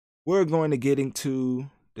we're going to get into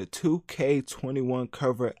the 2K21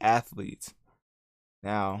 cover athletes.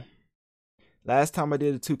 Now, last time I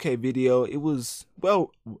did a 2K video, it was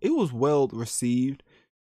well received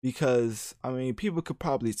because I mean, people could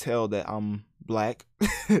probably tell that I'm black.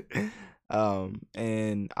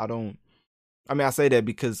 And I mean, I say that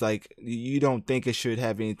because like you don't think it should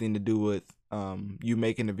have anything to do with you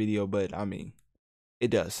making the video, but I mean, it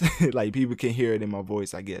does. Like people can hear it in my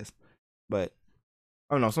voice, I guess. But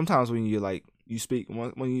I don't know. Sometimes when you like you speak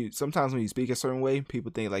when you sometimes when you speak a certain way,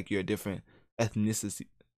 people think like you're a different ethnicity.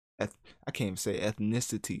 I can't even say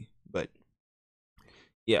ethnicity, but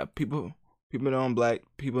yeah, people know I'm black.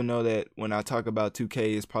 People know that when I talk about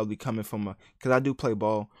 2K, it's probably coming from because I do play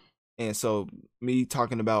ball, and so me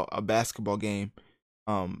talking about a basketball game,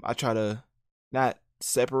 I try to not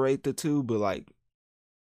separate the two, but like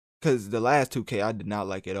because the last 2K I did not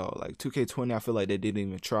like at all. Like 2K20, I feel like they didn't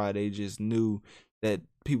even try. They just knew that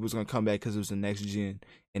people was gonna come back because it was the next gen,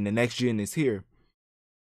 and the next gen is here.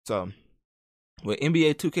 So with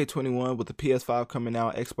NBA 2K21, with the PS5 coming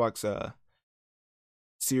out, Xbox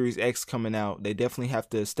Series X coming out, they definitely have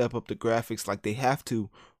to step up the graphics like they have to,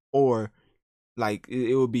 or like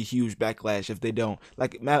it would be huge backlash if they don't.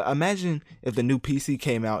 Like imagine if the new PC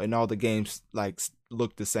came out and all the games like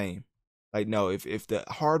look the same. Like no, if the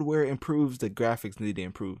hardware improves, the graphics need to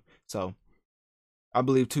improve. So I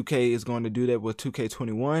believe 2K is going to do that with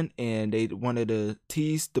 2K21, and they wanted to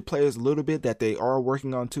tease the players a little bit that they are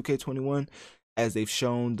working on 2K21, as they've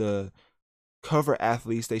shown the cover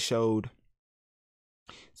athletes. They showed,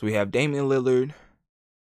 so we have Damian Lillard.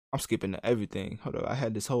 I'm skipping everything. Hold up, I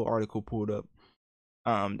had this whole article pulled up.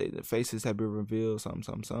 The faces have been revealed.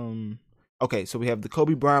 Some. Okay, so we have the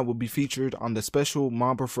Kobe Bryant will be featured on the special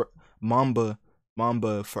Mamba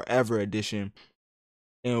Forever edition,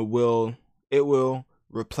 and it will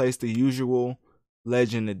replace the usual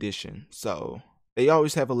Legend edition. So they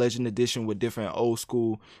always have a Legend edition with different old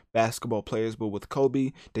school basketball players, but with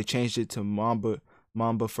Kobe, they changed it to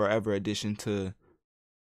Mamba Forever edition to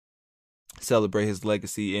celebrate his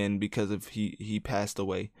legacy and because of he passed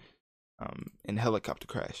away in a helicopter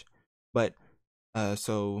crash. But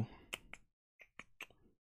so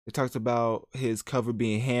it talks about his cover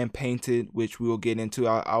being hand painted, which we will get into.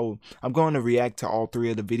 I'm going to react to all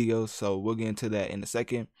three of the videos, so we'll get into that in a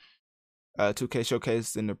second. 2K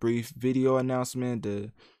showcased in a brief video announcement.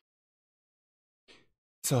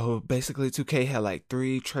 So basically, 2K had like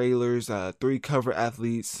three trailers, three cover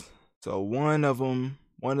athletes. So one of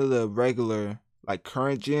the regular like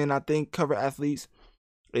current gen, I think, cover athletes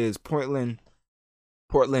is Portland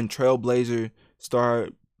Trailblazer star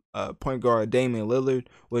point guard Damian Lillard,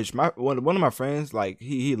 which one of my friends, like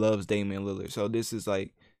he loves Damian Lillard. So this is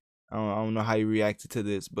like I don't know how he reacted to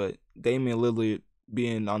this, but Damian Lillard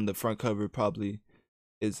being on the front cover probably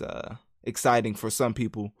is exciting for some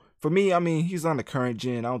people. For me, I mean, he's on the current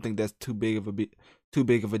gen. I don't think that's too big of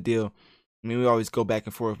a deal. I mean, we always go back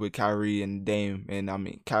and forth with Kyrie and Dame, and I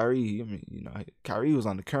mean, Kyrie. I mean, Kyrie was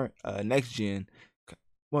on the current next gen.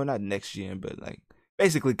 Well, not next gen, but like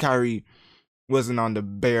basically Kyrie wasn't on the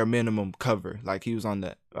bare minimum cover. Like he was on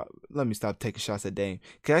the. Let me stop taking shots at Dame.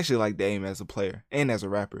 Cause I actually like Dame as a player and as a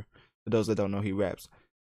rapper. For those that don't know, he raps.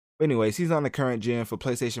 But anyways, he's on the current gen for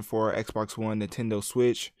PlayStation 4, Xbox One, Nintendo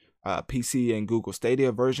Switch, PC, and Google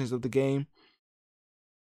Stadia versions of the game.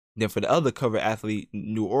 Then for the other cover athlete,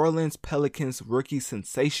 New Orleans Pelicans rookie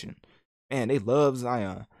sensation. Man, they love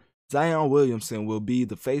Zion. Zion Williamson will be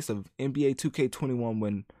the face of NBA 2K21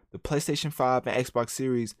 when the PlayStation 5 and Xbox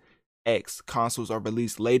Series X consoles are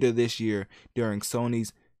released later this year during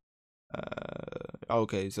Sony's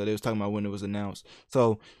okay, so they was talking about when it was announced.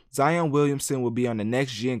 So Zion Williamson will be on the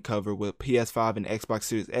next gen cover with PS5 and Xbox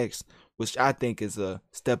Series X, which I think is a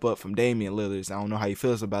step up from Damian Lillard. I don't know how he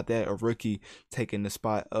feels about that, a rookie taking the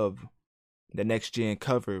spot of the next gen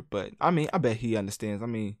cover, but I mean, I bet he understands. I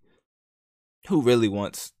mean, who really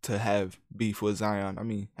wants to have beef with Zion? I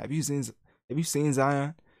mean, have you seen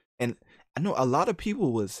Zion? And I know a lot of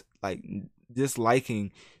people was like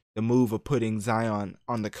disliking the move of putting Zion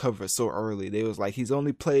on the cover so early. They was like, he's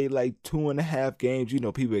only played like 2.5 games. You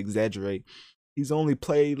know, people exaggerate. He's only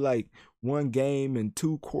played like one game in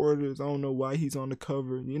 2 quarters. I don't know why he's on the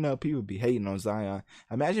cover. You know, people be hating on Zion.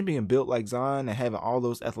 Imagine being built like Zion and having all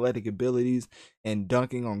those athletic abilities and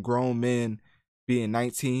dunking on grown men, being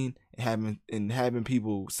 19 and having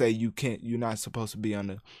people say you're not supposed to be on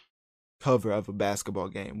the cover of a basketball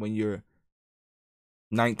game when you're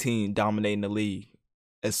 19 dominating the league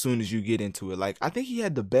as soon as you get into it. Like, I think he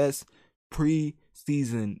had the best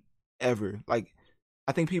preseason ever. Like,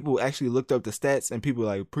 I think people actually looked up the stats and people were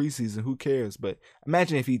like, preseason, who cares? But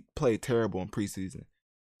imagine if he played terrible in preseason.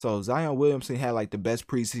 So Zion Williamson had like the best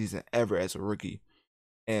preseason ever as a rookie.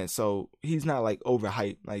 And so he's not like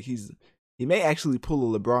overhyped. Like he may actually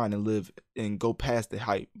pull a LeBron and live and go past the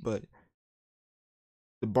hype, but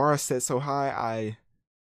the bar is set so high.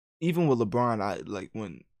 Even with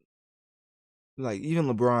LeBron, even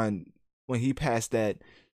LeBron, when he passed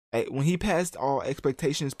all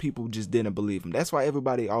expectations, people just didn't believe him. That's why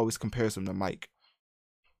everybody always compares him to Mike.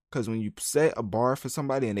 Because when you set a bar for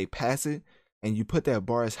somebody and they pass it, and you put that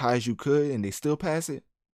bar as high as you could and they still pass it,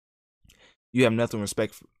 you have nothing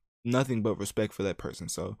but respect for that person.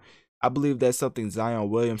 So I believe that's something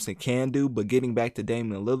Zion Williamson can do. But getting back to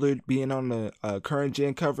Damian Lillard being on the current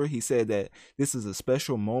gen cover, he said that this is a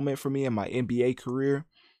special moment for me in my NBA career.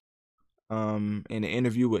 In an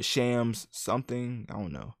interview with Shams something, I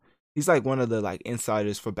don't know. He's like one of the like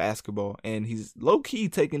insiders for basketball, and he's low key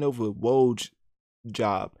taking over Woj's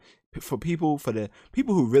job. For the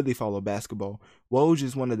people who really follow basketball, Woj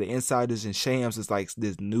is one of the insiders, and Shams is like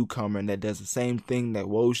this newcomer and that does the same thing that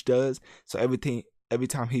Woj does. So every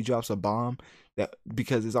time he drops a bomb,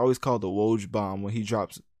 because it's always called the Woj bomb when he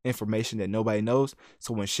drops information that nobody knows.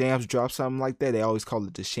 So when Shams drops something like that, they always call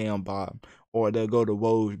it the Sham bomb, or they'll go to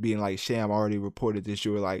Woj being like, Sham already reported this,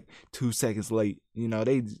 you were like 2 seconds late. You know,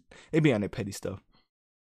 they be on their petty stuff.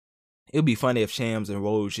 It'd be funny if Shams and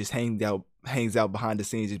Woj just hangs out behind the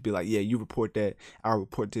scenes, just be like, yeah, you report that, I'll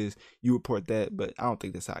report this, you report that. But I don't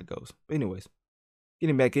think that's how it goes. But anyways,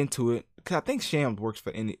 getting back into it, because I think Shams works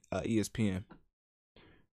for ESPN.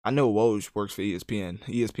 I know Woj works for ESPN.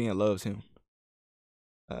 ESPN loves him.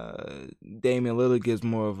 Damian Lillard gives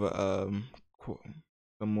more of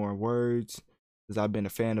some more words, because I've been a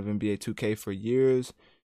fan of NBA 2K for years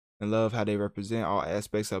and love how they represent all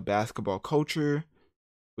aspects of basketball culture,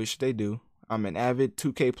 which they do. I'm an avid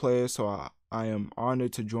 2K player, so I am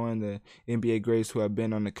honored to join the NBA greats who have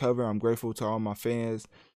been on the cover. I'm grateful to all my fans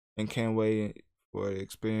and can't wait for the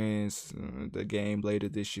experience the game later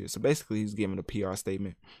this year. So basically, he's giving a PR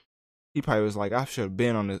statement. He probably was like, I should have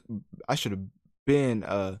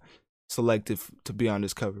been selected to be on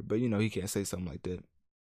this cover, but you know, he can't say something like that.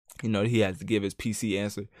 You know, he has to give his PC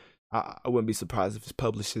answer. I wouldn't be surprised if his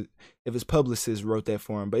publicist wrote that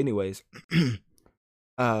for him. But anyways,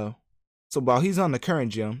 so while he's on the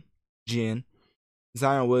current gen,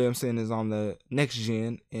 Zion Williamson is on the next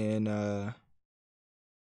gen, and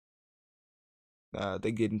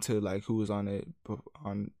they get into like who was on the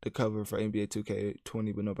cover for NBA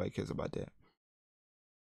 2K20, but nobody cares about that.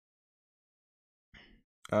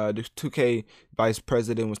 The 2K vice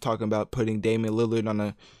president was talking about putting Damian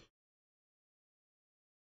Lillard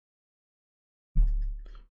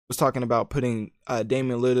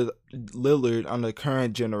Damian Lillard on the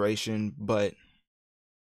current generation, but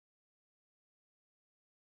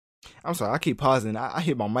I'm sorry, I keep pausing. I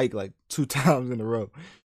hit my mic like 2 times in a row.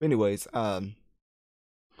 But anyways, and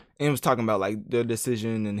was talking about like their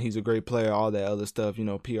decision, and he's a great player, all that other stuff, you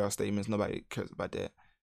know, PR statements. Nobody cares about that.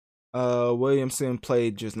 Williamson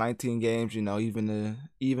played just 19 games. You know, even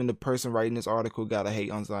the person writing this article got to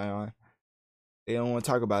hate on Zion. They don't want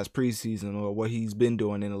to talk about his preseason or what he's been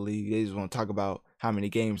doing in the league. They just want to talk about how many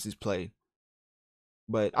games he's played.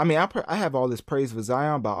 But I mean, I have all this praise for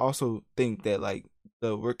Zion, but I also think that like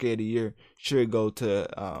the Rookie of the Year should go to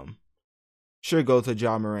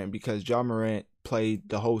Ja Morant, because Ja Morant played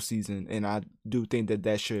the whole season, and I do think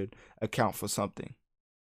that should account for something.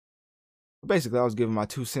 Basically, I was giving my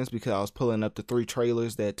 2 cents because I was pulling up the 3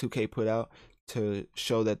 trailers that 2K put out to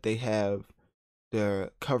show that they have their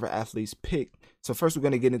cover athletes picked. So first we're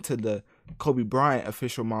going to get into the Kobe Bryant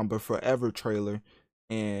official Mamba Forever trailer,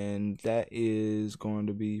 and that is going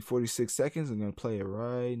to be 46 seconds. I'm going to play it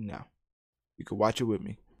right now. You can watch it with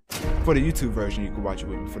me. For the YouTube version, you can watch it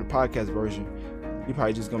with me. For the podcast version, you're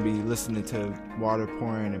probably just going to be listening to water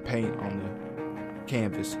pouring and paint on the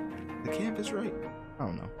canvas. The canvas, right? I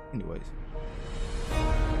don't know. Anyways.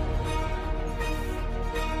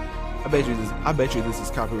 I bet you this is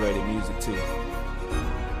copyrighted music too.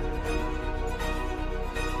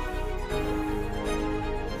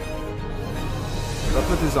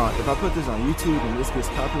 If I put this on YouTube and this gets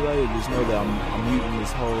copyrighted, just know that I'm muting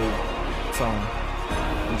this whole song.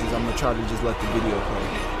 I'm gonna try to just let the video play.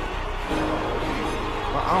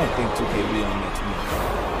 Well, I don't think 2K be on that too much.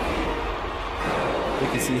 You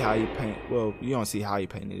can see how you paint. Well, you don't see how you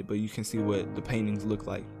painted it, but you can see what the paintings look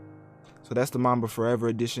like. So that's the Mamba Forever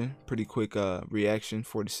edition. Pretty quick reaction,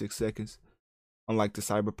 46 seconds. Unlike the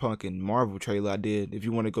Cyberpunk and Marvel trailer I did. If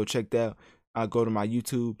you want to go check that out, I'll go to my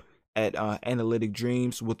YouTube at Analytic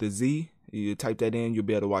Dreams with a Z. You type that in, you'll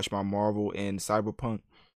be able to watch my Marvel and Cyberpunk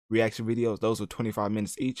reaction videos. Those are 25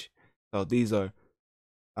 minutes each. So these are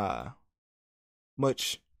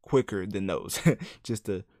much quicker than those, just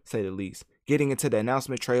to say the least. Getting into the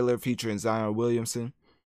announcement trailer featuring Zion Williamson.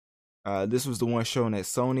 This was the one shown at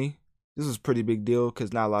Sony. This was a pretty big deal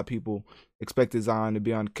because not a lot of people expected Zion to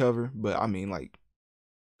be on the cover. But I mean, like,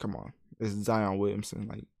 come on, it's Zion Williamson.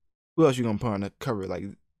 Like, who else you gonna put on the cover? Like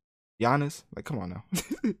Giannis? Like, come on now.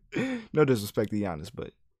 No disrespect to Giannis,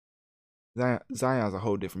 but Zion's a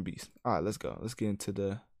whole different beast. All right, let's go. Let's get into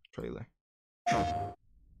the trailer.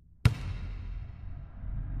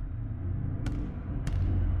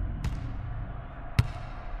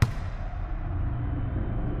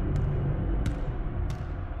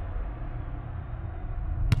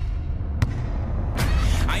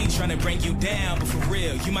 Trying to bring you down, but for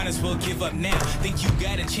real, you might as well give up now. Think you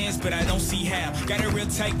got a chance, but I don't see how. Got a real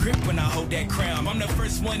tight grip when I hold that crown. I'm the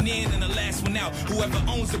first one in and the last one out. Whoever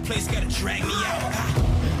owns the place gotta drag me out.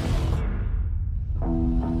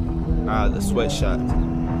 The sweatshot.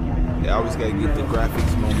 Yeah, I always gotta get the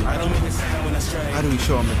graphics moment. I don't make a sound when I strike. How do we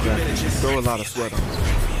show them the graphics? Throw a lot of sweat on them.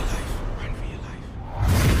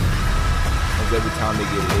 Because every time they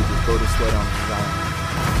get it, they just throw the sweat on them.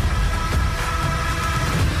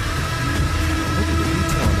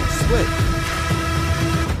 Sweat.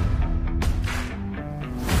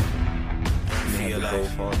 Feel the goal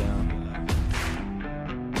fall down.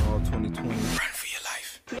 All 2020. Run for your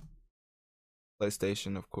life.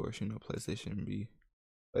 PlayStation, of course, you know, PlayStation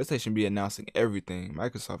be announcing everything.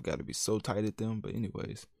 Microsoft got to be so tight at them. But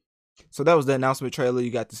anyways, so that was the announcement trailer. You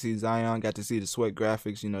got to see Zion, got to see the sweat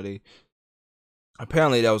graphics. You know,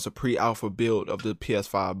 apparently that was a pre-alpha build of the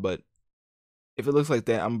PS5, but if it looks like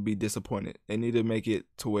that, I'm going to be disappointed. They need to make it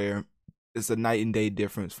to where it's a night and day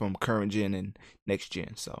difference from current gen and next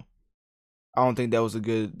gen. So I don't think that was a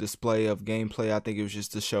good display of gameplay. I think it was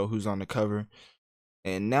just to show who's on the cover.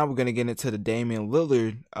 And now we're going to get into the Damian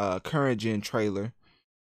Lillard current gen trailer.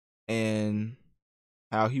 And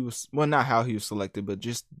how he was, well, not how he was selected, but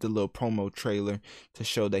just the little promo trailer to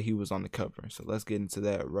show that he was on the cover. So let's get into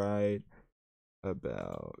that right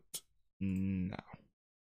about now.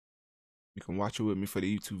 You can watch it with me for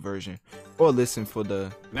the YouTube version or listen for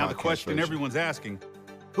the Now the question version. Everyone's asking,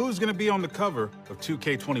 who's going to be on the cover of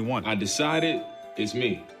 2K21? I decided it's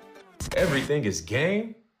me. Everything is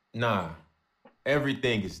game? Nah.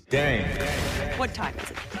 Everything is Dame. What time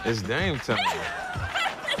is it? It's Dame time.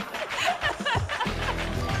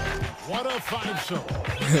 What a five show.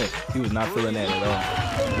 He was not feeling that at all.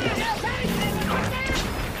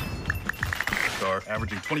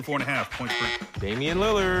 Averaging 24.5 points per. Damian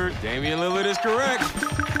Lillard. Damian Lillard is correct.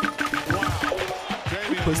 Wow.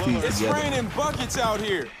 It's raining buckets out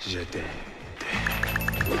here.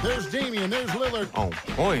 There's Damian, there's Lillard. On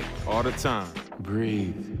point all the time.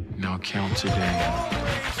 Breathe. Now count today.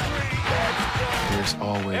 There's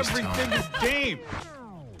always Everything time. is game.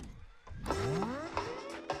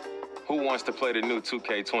 Who wants to play the new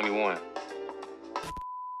 2K21?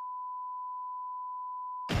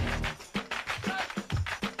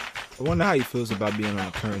 I wonder how he feels about being on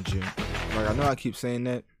the current gen. Like, I know I keep saying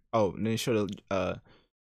that. Oh, and then show the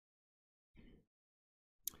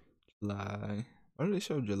July. Why did they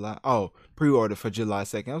show July? Oh, pre-order for July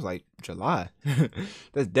 2nd. I was like, July?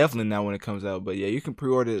 That's definitely not when it comes out. But yeah, you can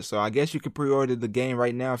pre-order it. So I guess you can pre-order the game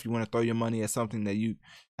right now if you want to throw your money at something that you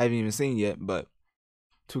haven't even seen yet. But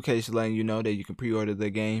 2K is letting you know that you can pre-order the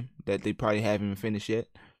game that they probably haven't even finished yet.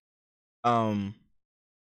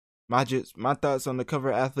 My thoughts on the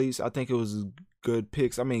cover athletes, I think it was good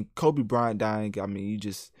picks. I mean, Kobe Bryant dying, I mean,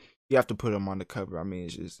 you have to put him on the cover. I mean,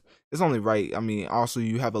 it's only right. I mean, also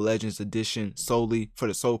you have a Legends edition solely for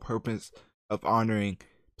the sole purpose of honoring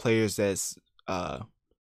players that's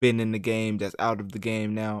been in the game, that's out of the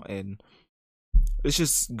game now, and it's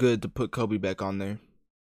just good to put Kobe back on there.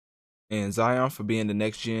 And Zion for being the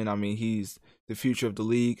next gen. I mean, he's the future of the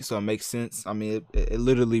league, so it makes sense. I mean, it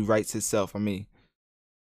literally writes itself. I mean,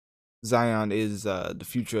 Zion is the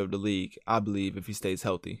future of the league, I believe, if he stays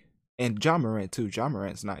healthy. And Ja Morant, too. Ja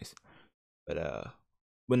Morant's nice. But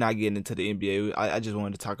we're not getting into the NBA. I just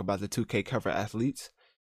wanted to talk about the 2K cover athletes.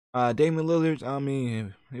 Damian Lillard, I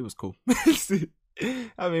mean, it was cool.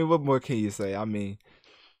 I mean, what more can you say? I mean,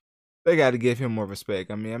 they got to give him more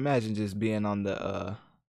respect. I mean, imagine just being on the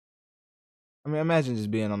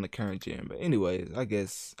current gen. But anyways, I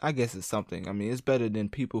guess it's something. I mean, it's better than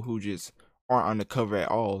people who just aren't on the cover at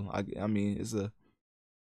all. I mean, it's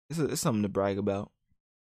something to brag about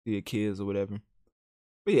to your kids or whatever.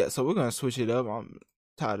 But yeah, so we're gonna switch it up. I'm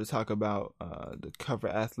tired of talking about the cover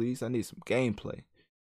athletes. I need some gameplay.